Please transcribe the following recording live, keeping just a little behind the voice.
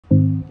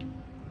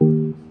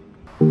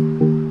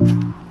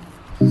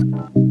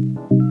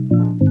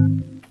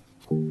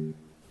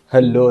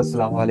Hello,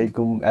 assalamu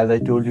alaikum. As I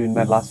told you in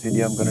my last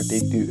video, I'm gonna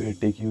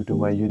take you to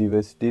my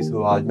university.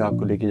 So आज मैं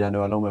आपको लेके जाने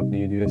वाला हूँ मैं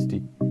अपनी यूनिवर्सिटी।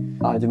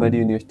 आज हमारी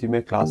यूनिवर्सिटी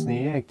में क्लास नहीं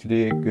है,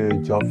 एक्चुअली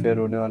एक जॉब फेयर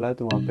होने वाला है,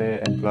 तो वहाँ पे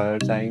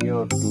एम्प्लॉयर्स आएंगे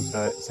और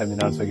दूसरा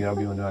सेमिनार्स वगैरह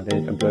भी होने वाले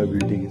हैं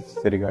एम्प्लॉयबिलिटी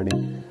से रिगार्डिंग।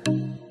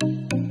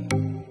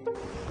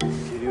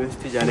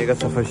 यूनिवर्सिटी जाने का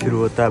सफ़र शुरू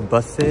होता है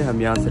बस से।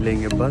 हम यहाँ से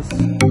लेंगे बस।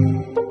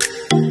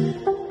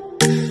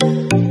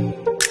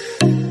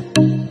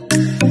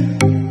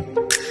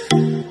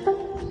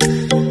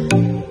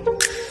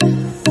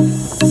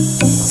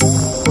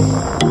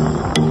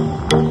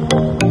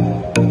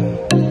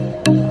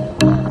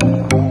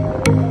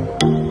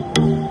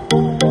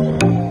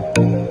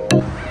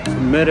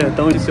 मैं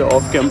रहता हूँ इसे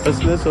ऑफ कैंपस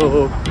में। सो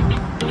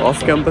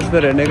ऑफ कैंपस में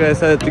रहने का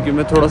ऐसा है कि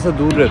मैं थोड़ा सा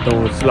दूर रहता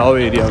हूँ स्लाव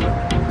एरिया में।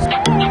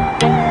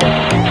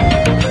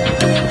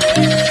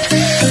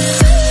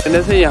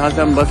 रहने से यहाँ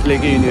से हम बस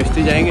लेके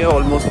यूनिवर्सिटी जाएंगे।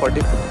 ऑलमोस्ट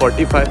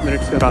 45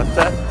 मिनट्स का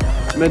रास्ता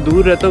है। मैं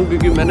दूर रहता हूँ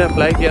क्योंकि मैंने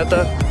अप्लाई किया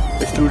था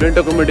स्टूडेंट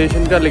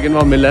अकोमोडेशन का, लेकिन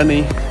वहाँ मिला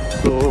नहीं,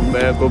 तो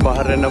मैं को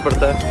बाहर रहना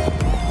पड़ता है।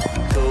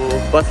 तो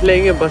बस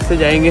लेंगे, बस से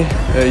जाएंगे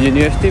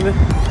यूनिवर्सिटी में।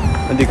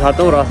 मैं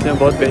दिखाता हूँ रास्ते में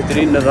बहुत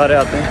बेहतरीन नज़ारे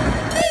आते हैं।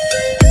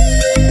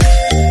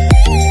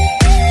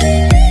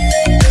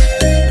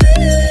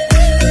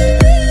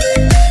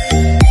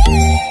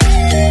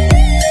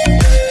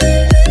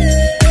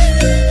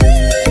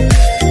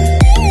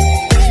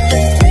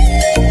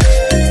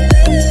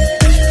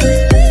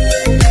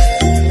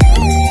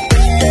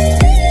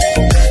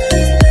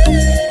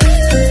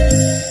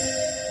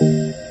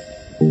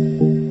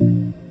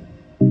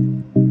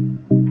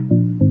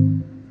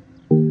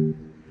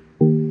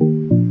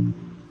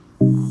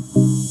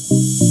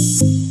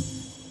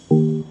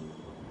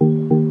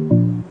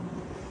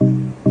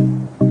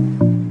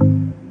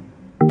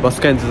 बस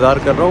का इंतज़ार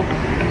कर रहा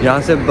हूँ।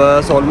 यहाँ से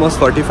बस ऑलमोस्ट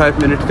 45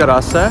 मिनट का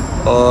रास्ता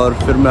है और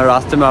फिर मैं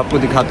रास्ते में आपको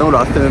दिखाता हूँ।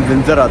 रास्ते में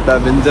विंज़र आता है।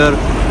 विंज़र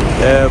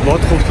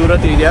बहुत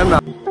खूबसूरत एरिया है।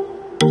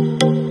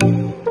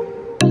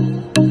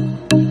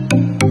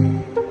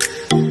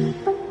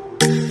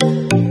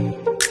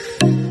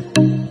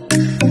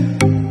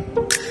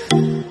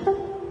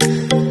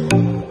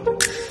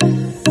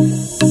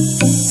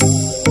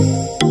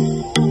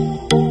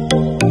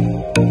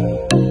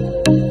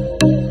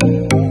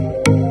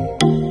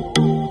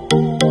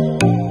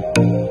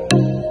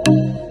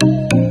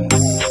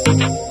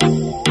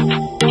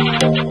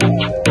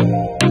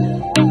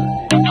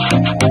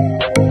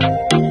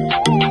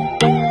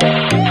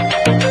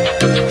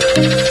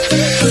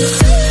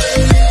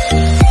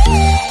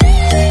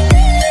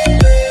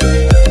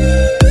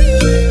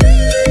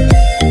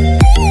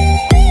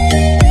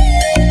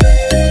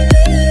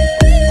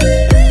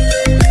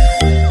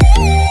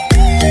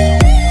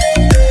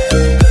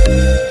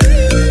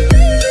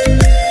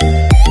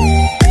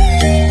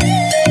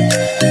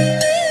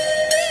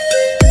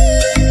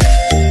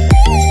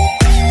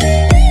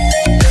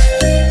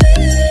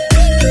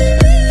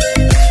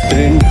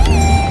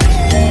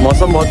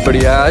 मौसम बहुत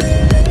बढ़िया है आज।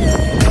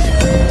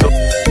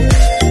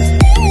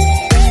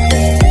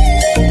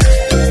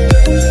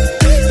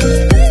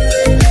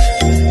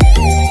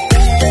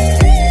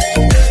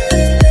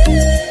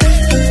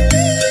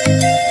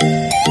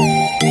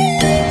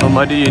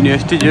 हमारी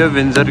यूनिवर्सिटी जो है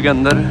विंज़र के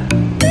अंदर है।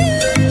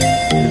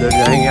 इधर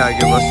जाएंगे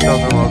आगे बस स्टॉप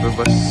है, वहाँ पे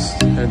बस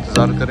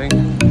इंतज़ार करेंगे।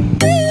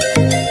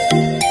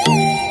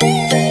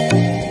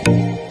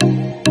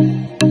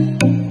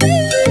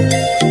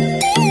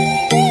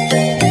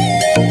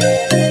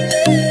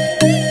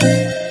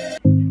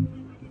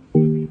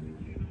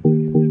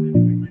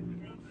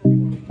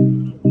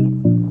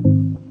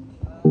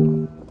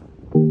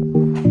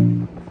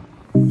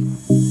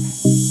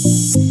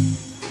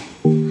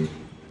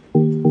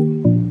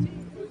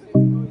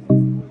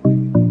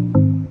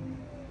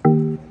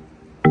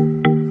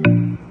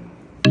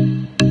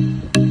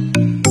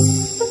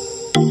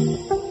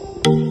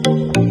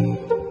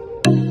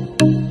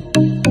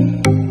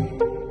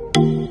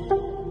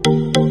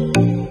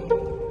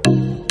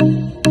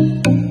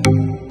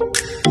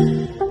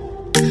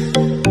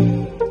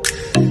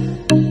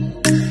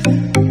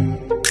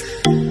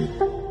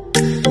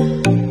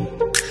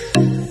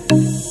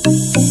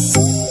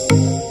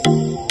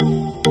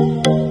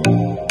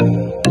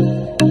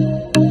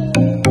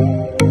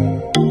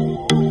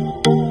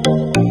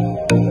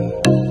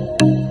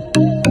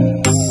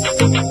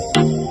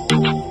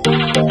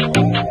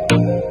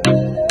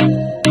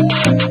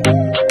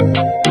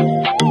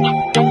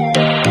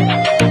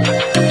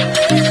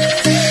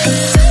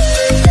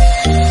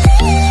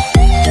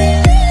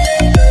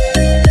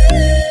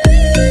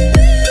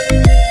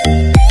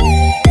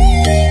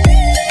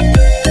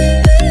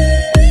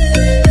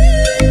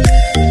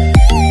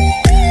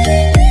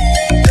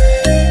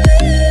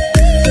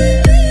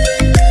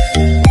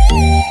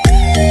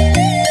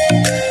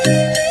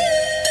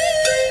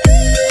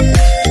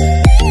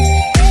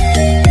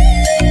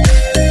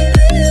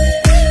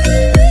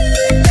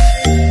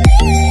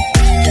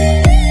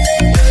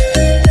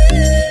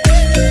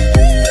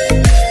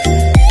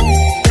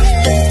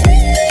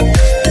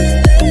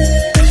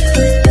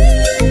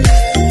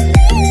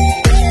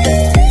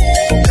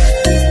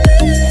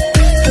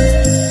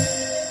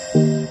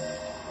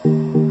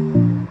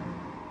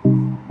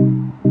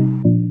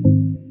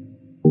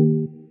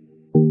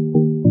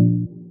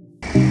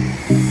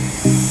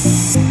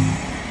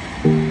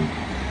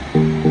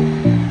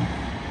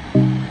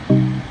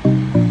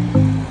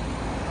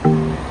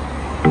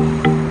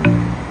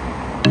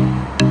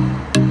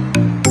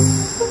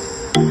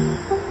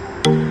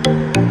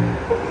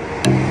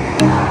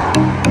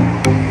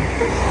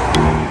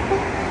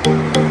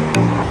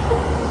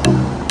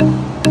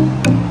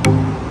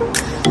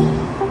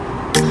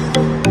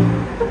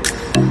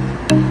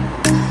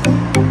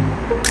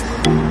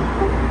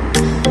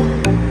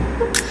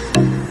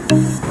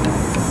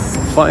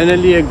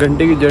 फाइनली 1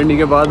 घंटे की जर्नी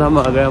के बाद हम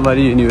आ गए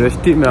हमारी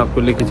यूनिवर्सिटी में।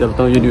 आपको लेके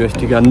चलता हूँ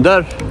यूनिवर्सिटी के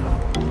अंदर।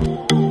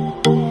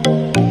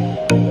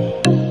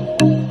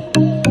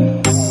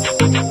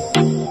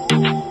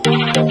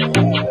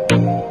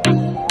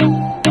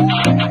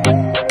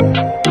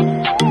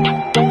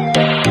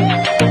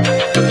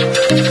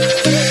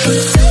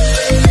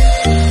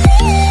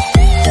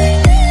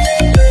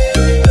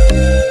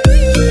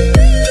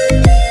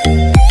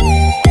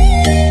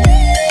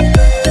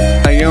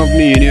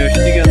 अपनी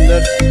यूनिवर्सिटी के अंदर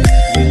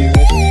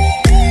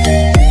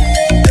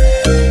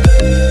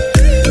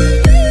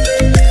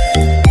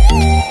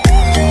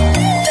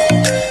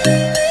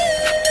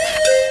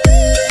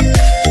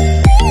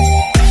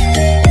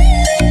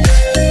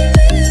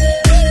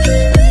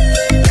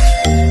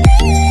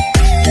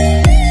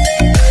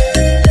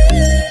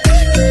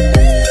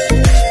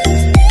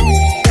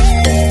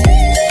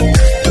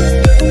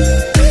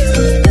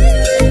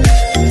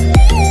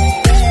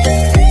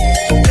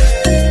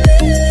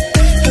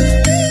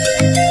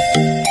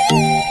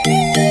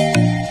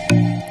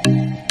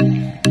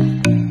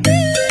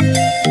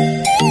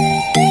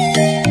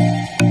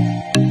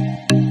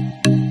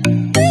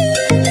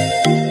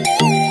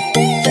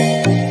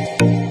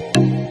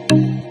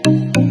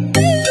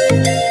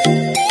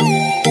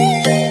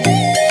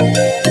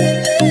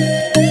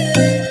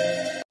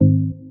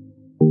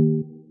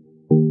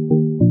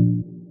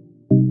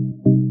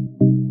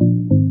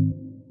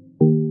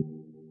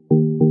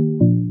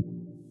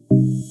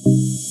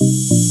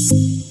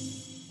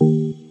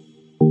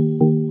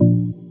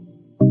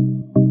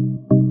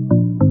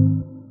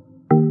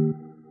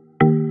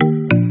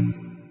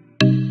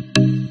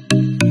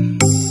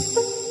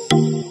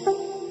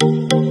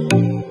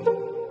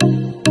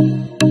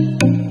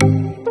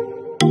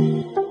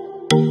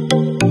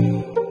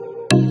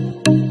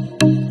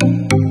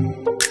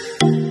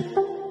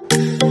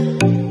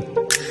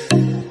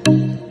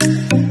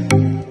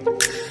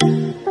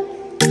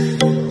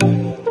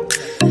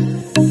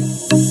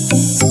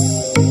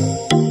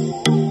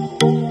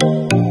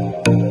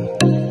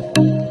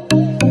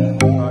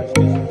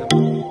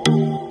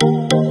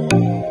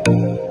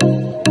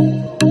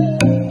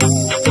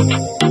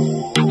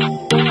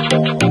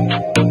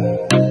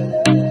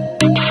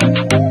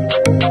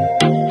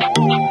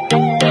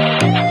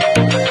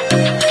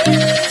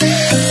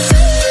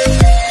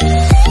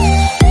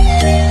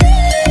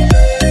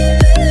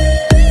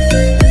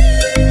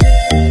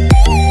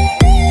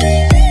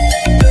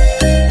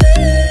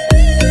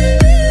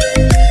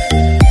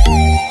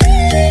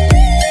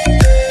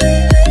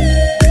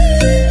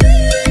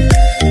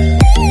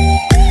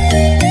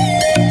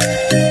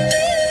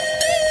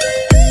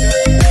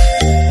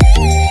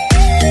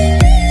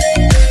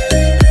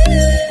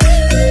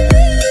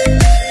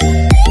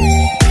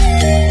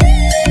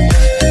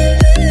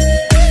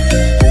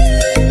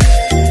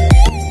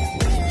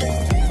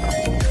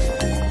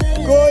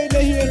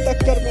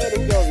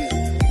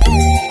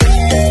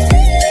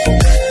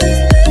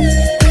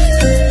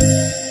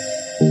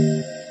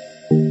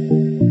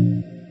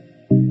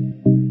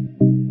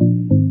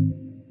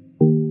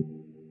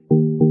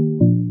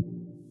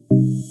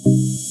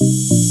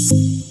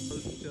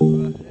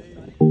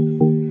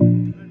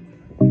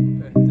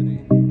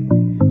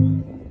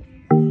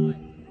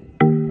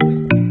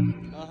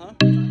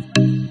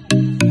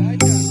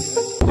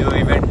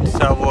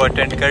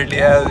अटेंड कर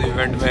लिया है। उस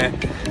इवेंट में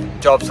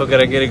जॉब्स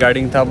वगैरह के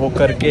रिगार्डिंग था, वो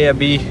करके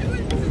अभी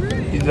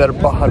इधर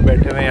बाहर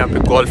बैठे हुए हैं। यहाँ पे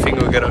गोल्फिंग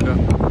वगैरह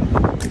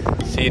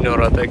का सीन हो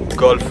रहा था,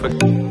 गोल्फ।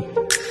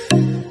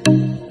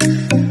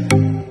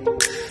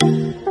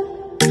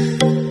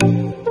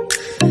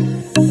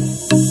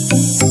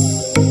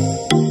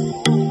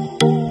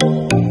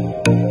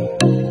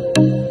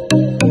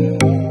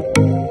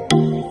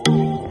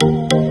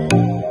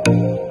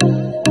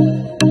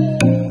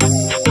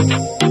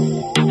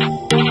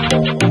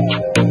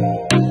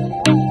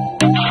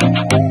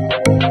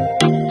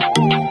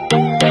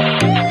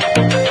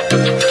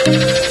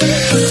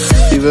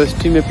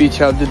 यूनिवर्सिटी में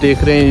पीछे आप जो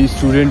देख रहे हैं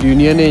स्टूडेंट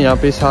यूनियन है। यहाँ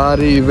पे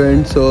सारे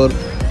इवेंट्स और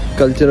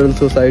कल्चरल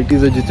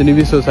सोसाइटीज़ और जितनी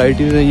भी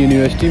सोसाइटीज़ हैं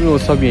यूनिवर्सिटी में, वो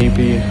सब यहीं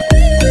पे है।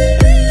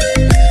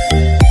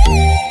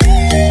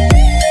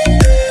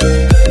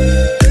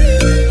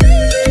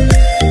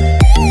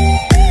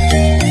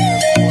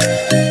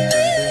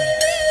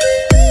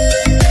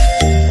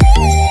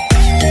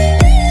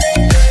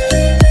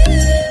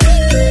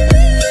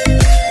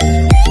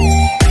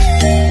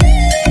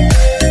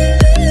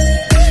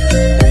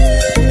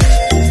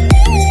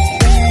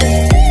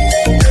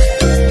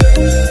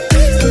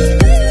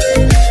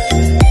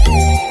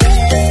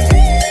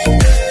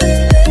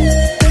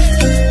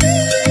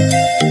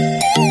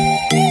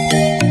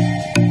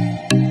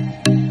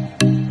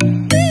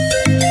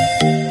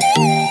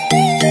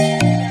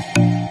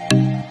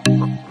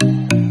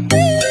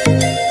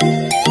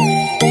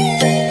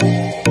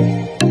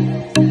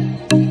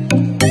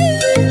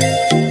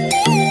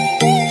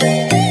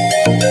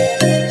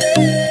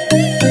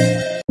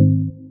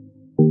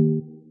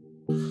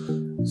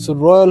 सो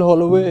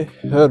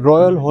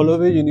royal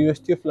Holloway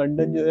university of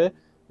London जो है,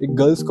 एक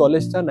गर्ल्स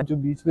कॉलेज था ना जो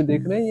बीच में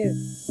देख रहे हैं,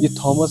 ये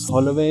थॉमस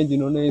हॉलोवे हैं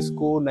जिन्होंने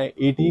इसको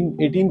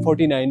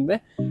 1849 में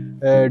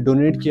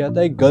डोनेट किया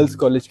था एक गर्ल्स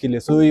कॉलेज के लिए।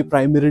 सो ये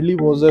primarily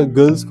was a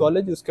girls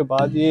college. उसके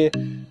बाद ये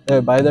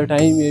बाय द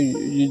टाइम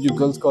ये जो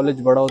गर्ल्स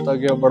कॉलेज बड़ा होता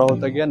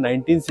गया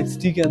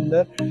 1960 के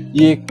अंदर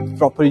ये एक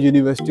प्रॉपर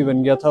यूनिवर्सिटी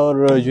बन गया था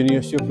और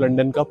यूनिवर्सिटी ऑफ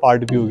लंदन का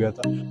पार्ट भी हो गया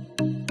था।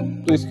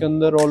 तो इसके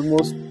अंदर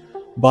ऑलमोस्ट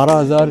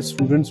 12,000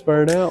 स्टूडेंट्स पढ़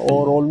रहे हैं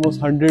और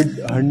ऑलमोस्ट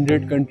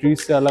 100 कंट्रीज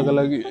से अलग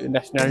अलग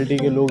नेशनैलिटी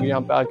के लोग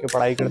यहाँ पे आके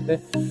पढ़ाई करते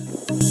हैं।